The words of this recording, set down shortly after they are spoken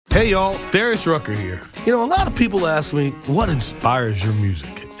Hey y'all, Darius Rucker here. You know, a lot of people ask me, what inspires your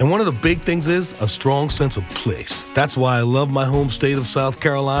music? And one of the big things is a strong sense of place. That's why I love my home state of South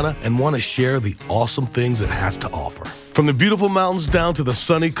Carolina and want to share the awesome things it has to offer. From the beautiful mountains down to the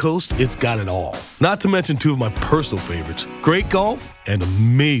sunny coast, it's got it all. Not to mention two of my personal favorites, great golf and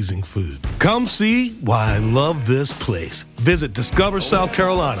amazing food. Come see why I love this place. Visit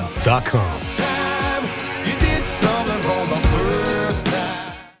discoversouthcarolina.com.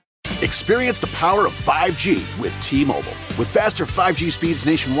 Experience the power of 5G with T-Mobile. With faster 5G speeds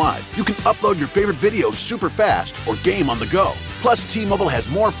nationwide, you can upload your favorite videos super fast or game on the go. Plus, T-Mobile has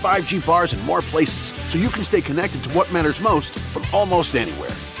more 5G bars in more places, so you can stay connected to what matters most from almost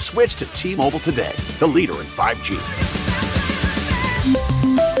anywhere. Switch to T-Mobile today, the leader in 5G.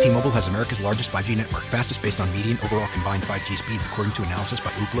 T-Mobile has America's largest 5G network, fastest based on median overall combined 5G speeds, according to analysis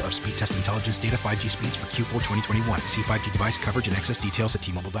by Ookla of Speed Test Intelligence data. 5G speeds for Q4 2021. See 5G device coverage and access details at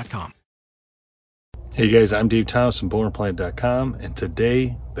T-Mobile.com. Hey guys, I'm Dave Thomas from BonerPlanet.com, and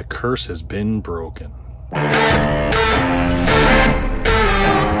today the curse has been broken.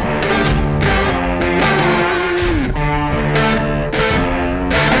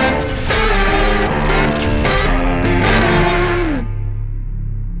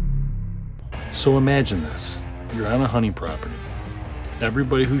 So imagine this. You're on a hunting property.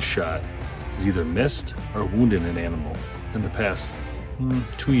 Everybody who's shot has either missed or wounded an animal in the past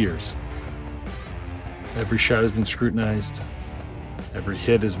 2 years. Every shot has been scrutinized. Every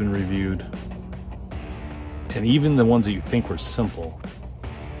hit has been reviewed. And even the ones that you think were simple,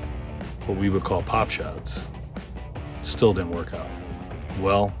 what we would call pop shots, still didn't work out.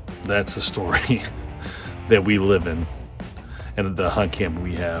 Well, that's the story that we live in and the hunt camp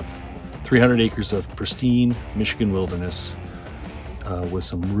we have. 300 acres of pristine Michigan wilderness with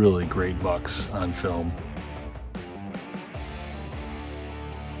some really great bucks on film.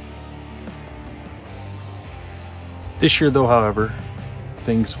 This year, though, however,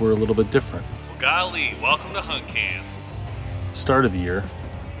 things were a little bit different. Well, golly, welcome to hunt camp. Start of the year,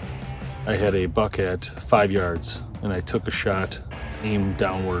 I had a buck at 5 yards, and I took a shot, aimed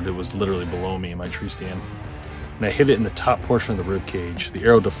downward. It was literally below me in my tree stand. And I hit it in the top portion of the rib cage. The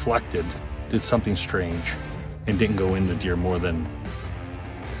arrow deflected, did something strange, and didn't go into deer more than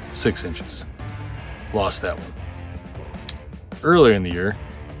 6 inches. Lost that one. Earlier in the year,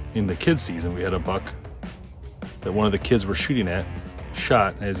 in the kids' season, we had a buck that one of the kids were shooting at,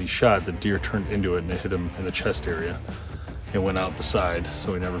 shot. As he shot, the deer turned into it and it hit him in the chest area and went out the side,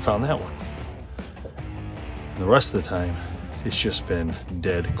 so we never found that one. The rest of the time, it's just been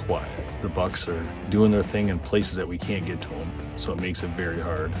dead quiet. The bucks are doing their thing in places that we can't get to them, so it makes it very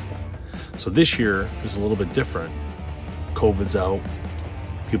hard. So this year is a little bit different. COVID's out,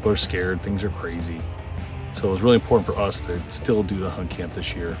 people are scared, things are crazy. So it was really important for us to still do the hunt camp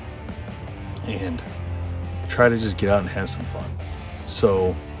this year and try to just get out and have some fun.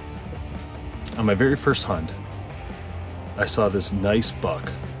 So on my very first hunt, I saw this nice buck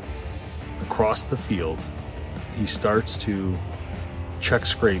across the field. He starts to check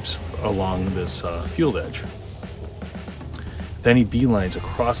scrapes along this field edge. Then he beelines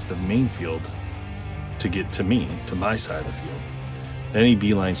across the main field to get to me, to my side of the field. Then he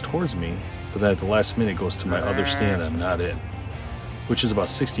beelines towards me, but then at the last minute goes to my other stand I'm not in, which is about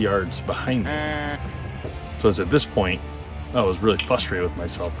 60 yards behind me. So at this point, I was really frustrated with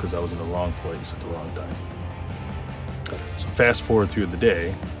myself because I was in the wrong place at the wrong time. So fast forward through the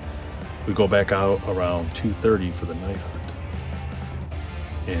day, we go back out around 2:30 for the night hunt.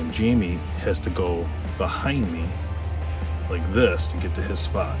 And Jamie has to go behind me like this to get to his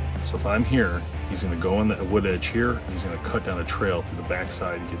spot. So if I'm here, he's going to go in the wood edge here, and he's going to cut down a trail through the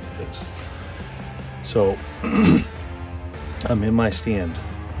backside to get to his. So I'm in my stand,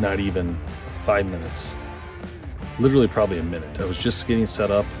 not even 5 minutes. Literally probably a minute. I was just getting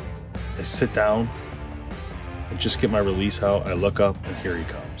set up. I sit down, I just get my release out, I look up, and here he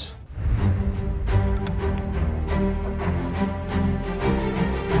comes.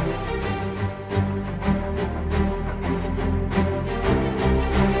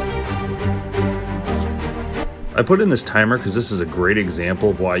 I put in this timer because this is a great example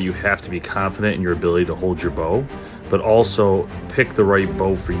of why you have to be confident in your ability to hold your bow, but also pick the right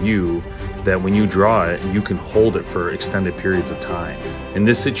bow for you that when you draw it, you can hold it for extended periods of time. In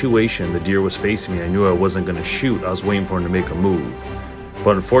this situation, the deer was facing me. I knew I wasn't going to shoot. I was waiting for him to make a move.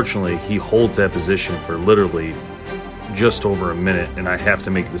 But unfortunately, he holds that position for literally just over a minute, and I have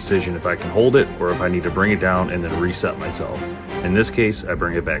to make a decision if I can hold it or if I need to bring it down and then reset myself. In this case, I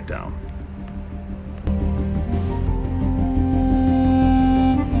bring it back down.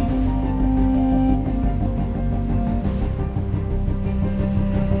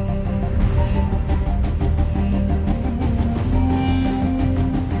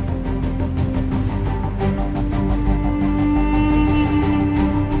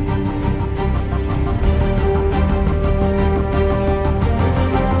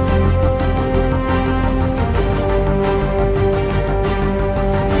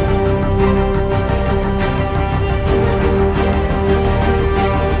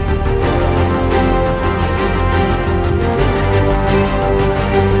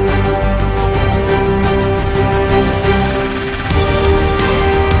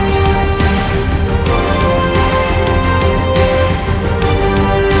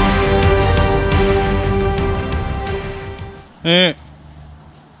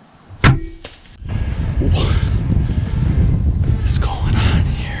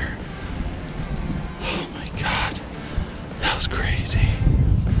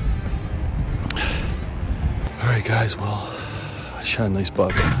 guys, well, I shot a nice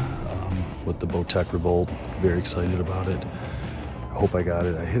buck with the Bowtech Revolt. Very excited about it. I hope I got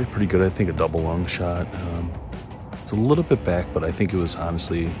it. I hit it pretty good. I think a double lung shot. It's a little bit back, but I think it was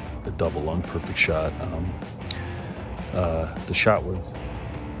honestly a double lung perfect shot. The shot was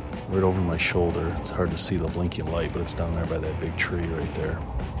right over my shoulder. It's hard to see the blinking light, but it's down there by that big tree right there.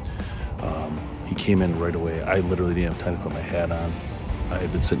 He came in right away. I literally didn't have time to put my hat on. I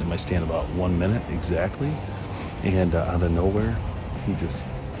had been sitting in my stand about 1 minute exactly, and out of nowhere, he just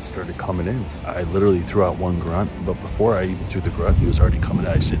started coming in. I literally threw out one grunt, but before I even threw the grunt, he was already coming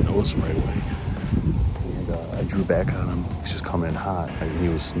in. I just didn't notice him right away. And I drew back on him. He was just coming in hot. He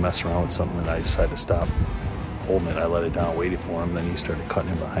was messing around with something, and I decided to stop holding it. I let it down, waited for him. Then he started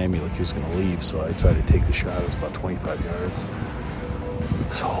cutting in behind me like he was going to leave, so I decided to take the shot. It was about 25 yards.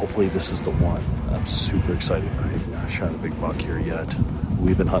 So hopefully this is the one. I'm super excited. I haven't shot a big buck here yet.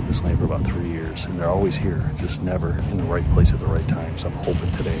 We've been hunting this land for about 3 years, and they're always here, just never in the right place at the right time. So I'm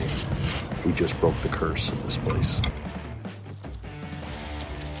hoping today we just broke the curse of this place.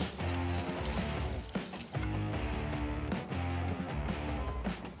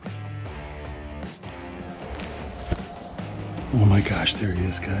 Oh my gosh, there he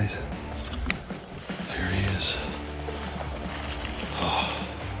is, guys. There he is. Oh,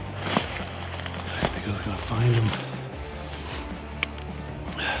 I think I was gonna find him.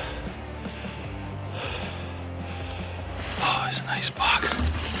 Oh, he's a nice buck.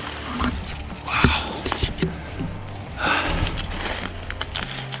 Wow.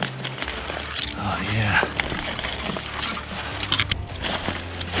 Oh yeah.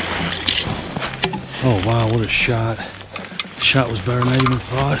 Oh wow, what a shot. Shot was better than I even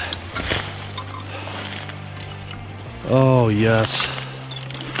thought. Oh yes.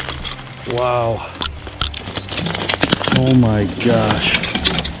 Wow. Oh my gosh.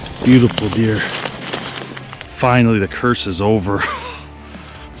 Beautiful deer. Finally the curse is over.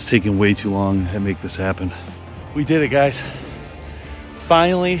 It's taken way too long to make this happen. We did it, guys.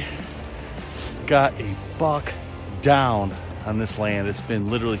 Finally got a buck down on this land. It's been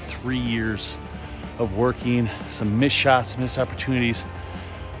literally 3 years of working, some missed shots, missed opportunities.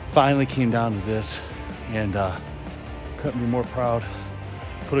 Finally came down to this, and couldn't be more proud.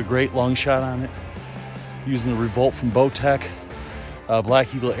 Put a great lung shot on it using the Revolt from Bowtech,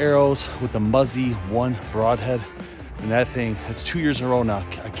 Black Eagle arrows with the Muzzy 1 broadhead. And that thing, it's 2 years in a row now.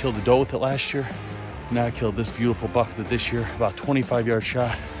 I killed a doe with it last year. Now I killed this beautiful buck with it this year, about 25-yard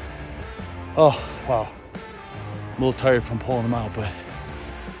shot. Oh, wow. I'm a little tired from pulling them out, but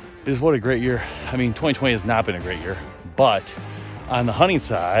what a great year. I mean, 2020 has not been a great year, but on the hunting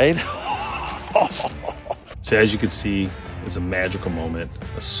side, so as you can see, it's a magical moment.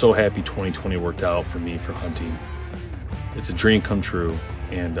 I'm so happy 2020 worked out for me for hunting. It's a dream come true,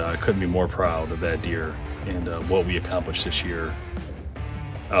 and I couldn't be more proud of that deer and what we accomplished this year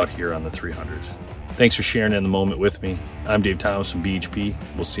out here on the 300. Thanks for sharing in the moment with me. I'm Dave Thomas from BHP.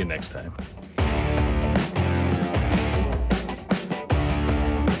 We'll see you next time.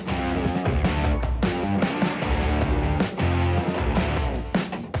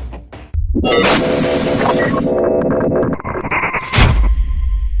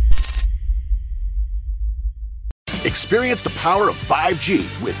 Experience the power of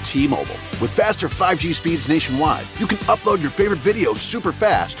 5G with T-Mobile. With faster 5G speeds nationwide, you can upload your favorite videos super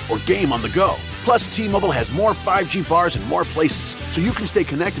fast or game on the go. Plus, T-Mobile has more 5G bars in more places, so you can stay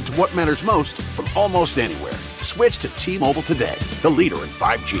connected to what matters most from almost anywhere. Switch to T-Mobile today, the leader in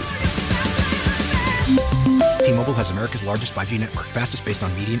 5G. T-Mobile has America's largest 5G network, fastest based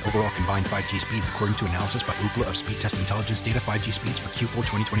on median overall combined 5G speeds, according to analysis by Ookla of Speed Test Intelligence data. 5G speeds for Q4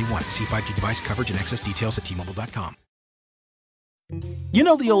 2021. See 5G device coverage and access details at T-Mobile.com. You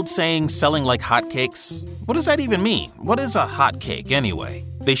know the old saying, selling like hotcakes? What does that even mean? What is a hotcake anyway?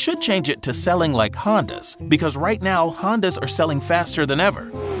 They should change it to selling like Hondas, because right now Hondas are selling faster than ever.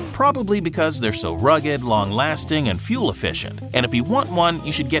 Probably because they're so rugged, long-lasting, and fuel-efficient. And if you want one,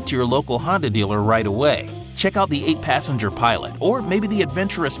 you should get to your local Honda dealer right away. Check out the 8-passenger Pilot, or maybe the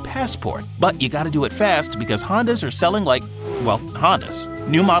adventurous Passport. But you gotta do it fast because Hondas are selling like, well, Hondas.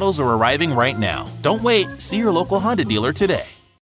 New models are arriving right now. Don't wait. See your local Honda dealer today.